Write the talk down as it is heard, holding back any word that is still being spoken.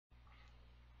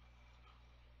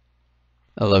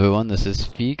Hello everyone, this is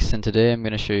Feeks, and today I'm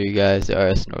going to show you guys the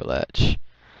RS Norlatch.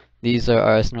 These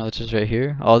are RS Norlatches right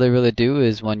here. All they really do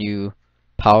is when you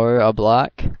power a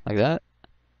block, like that,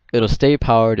 it'll stay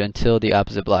powered until the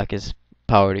opposite block is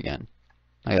powered again,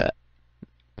 like that.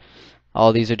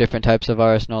 All these are different types of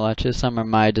RS Norlatches. Some are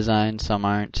my design, some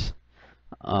aren't.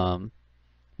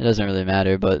 It doesn't really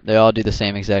matter, but they all do the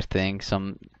same exact thing.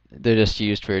 They're just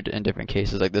used for in different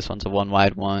cases, like this one's a one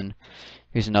wide one.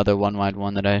 Here's another one wide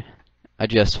one that I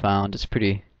just found. It's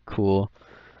pretty cool.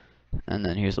 And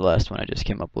then here's the last one I just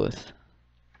came up with.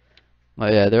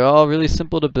 But yeah, they're all really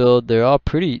simple to build. They're all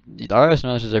pretty, the RS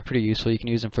Norlatches are pretty useful. You can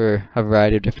use them for a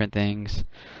variety of different things.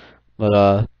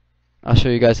 But I'll show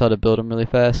you guys how to build them really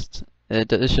fast. It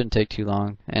shouldn't take too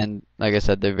long. And like I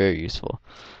said, they're very useful.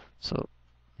 So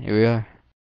here we are.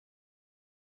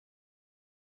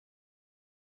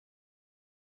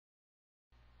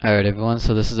 Alright everyone,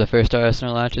 so this is the first RS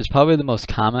Norlatch. It's probably the most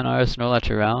common RS Norlatch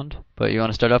around. But you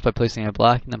want to start off by placing a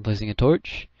block and then placing a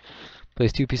torch.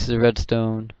 Place 2 pieces of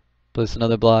redstone. Place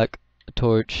another block, a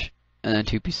torch, and then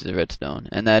 2 pieces of redstone.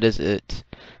 And that is it.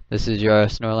 This is your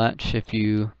RS Norlatch.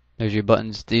 There's your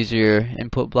buttons. These are your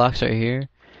input blocks right here.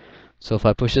 So if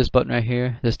I push this button right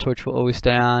here, this torch will always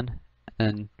stay on,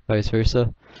 and vice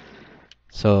versa.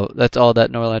 So that's all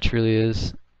that Norlatch really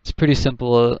is. It's pretty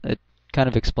simple. It kind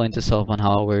of explains itself on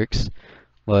how it works.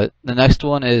 But the next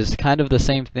one is kind of the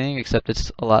same thing, except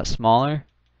it's a lot smaller.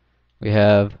 We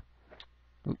have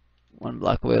one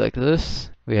block away like this.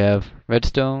 We have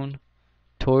redstone,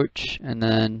 torch, and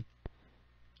then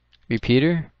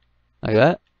repeater, like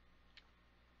that.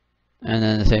 And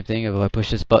then the same thing, if I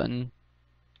push this button,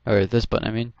 or this button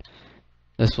I mean,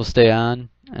 this will stay on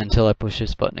until I push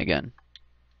this button again.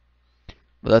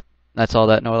 But that's all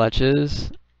that Norlatch is.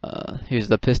 Here's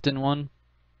the piston one.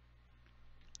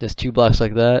 Just 2 blocks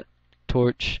like that.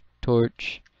 Torch,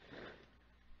 torch.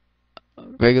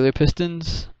 Regular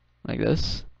pistons, like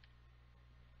this.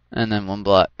 And then 1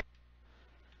 block.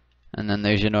 And then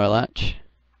there's your Norlatch.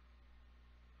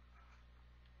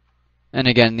 And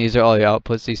again, these are all your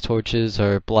outputs. These torches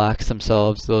are blocks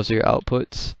themselves. Those are your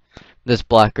outputs. This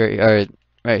block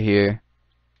right here,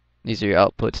 these are your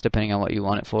outputs depending on what you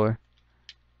want it for.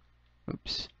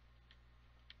 Oops.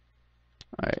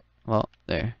 Alright, well,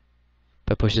 there.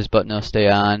 If I push this button, it'll stay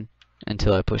on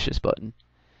until I push this button.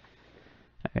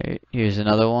 Alright, here's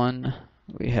another one.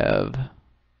 We have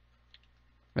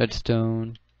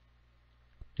redstone,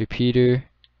 repeater,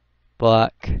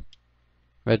 block,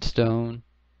 redstone,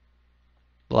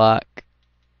 block,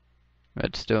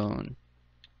 redstone,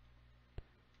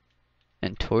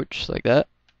 and torch, like that.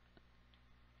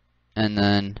 And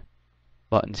then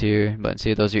buttons here,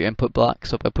 those are your input blocks.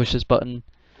 So if I push this button,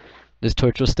 this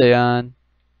torch will stay on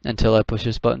until I push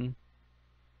this button.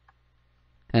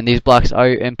 And these blocks are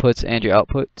your inputs and your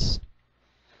outputs.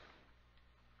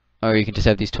 Or you can just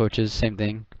have these torches, same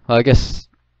thing. Well, I guess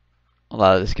a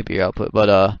lot of this could be your output,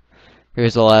 but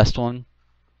here's the last one.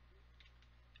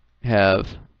 We have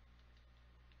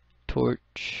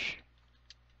torch,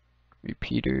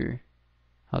 repeater.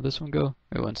 How'd this one go?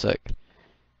 Wait 1 sec.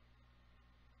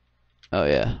 Oh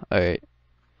yeah, alright.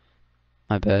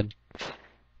 My bad.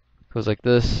 Goes like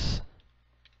this.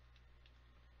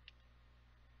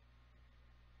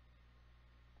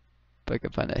 If I can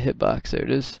find that hitbox, there it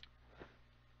is.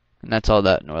 And that's all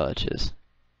that Norlatch is.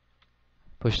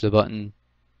 Push the button.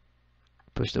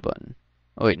 Push the button.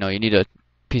 Oh wait, no, you need a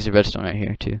piece of redstone right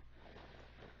here too.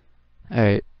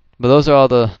 Alright, but those are all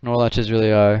the Norlatches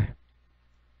really are.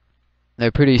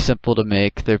 They're pretty simple to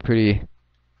make. They're pretty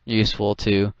useful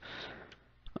too.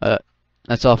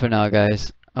 That's all for now,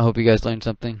 guys. I hope you guys learned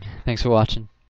something. Thanks for watching.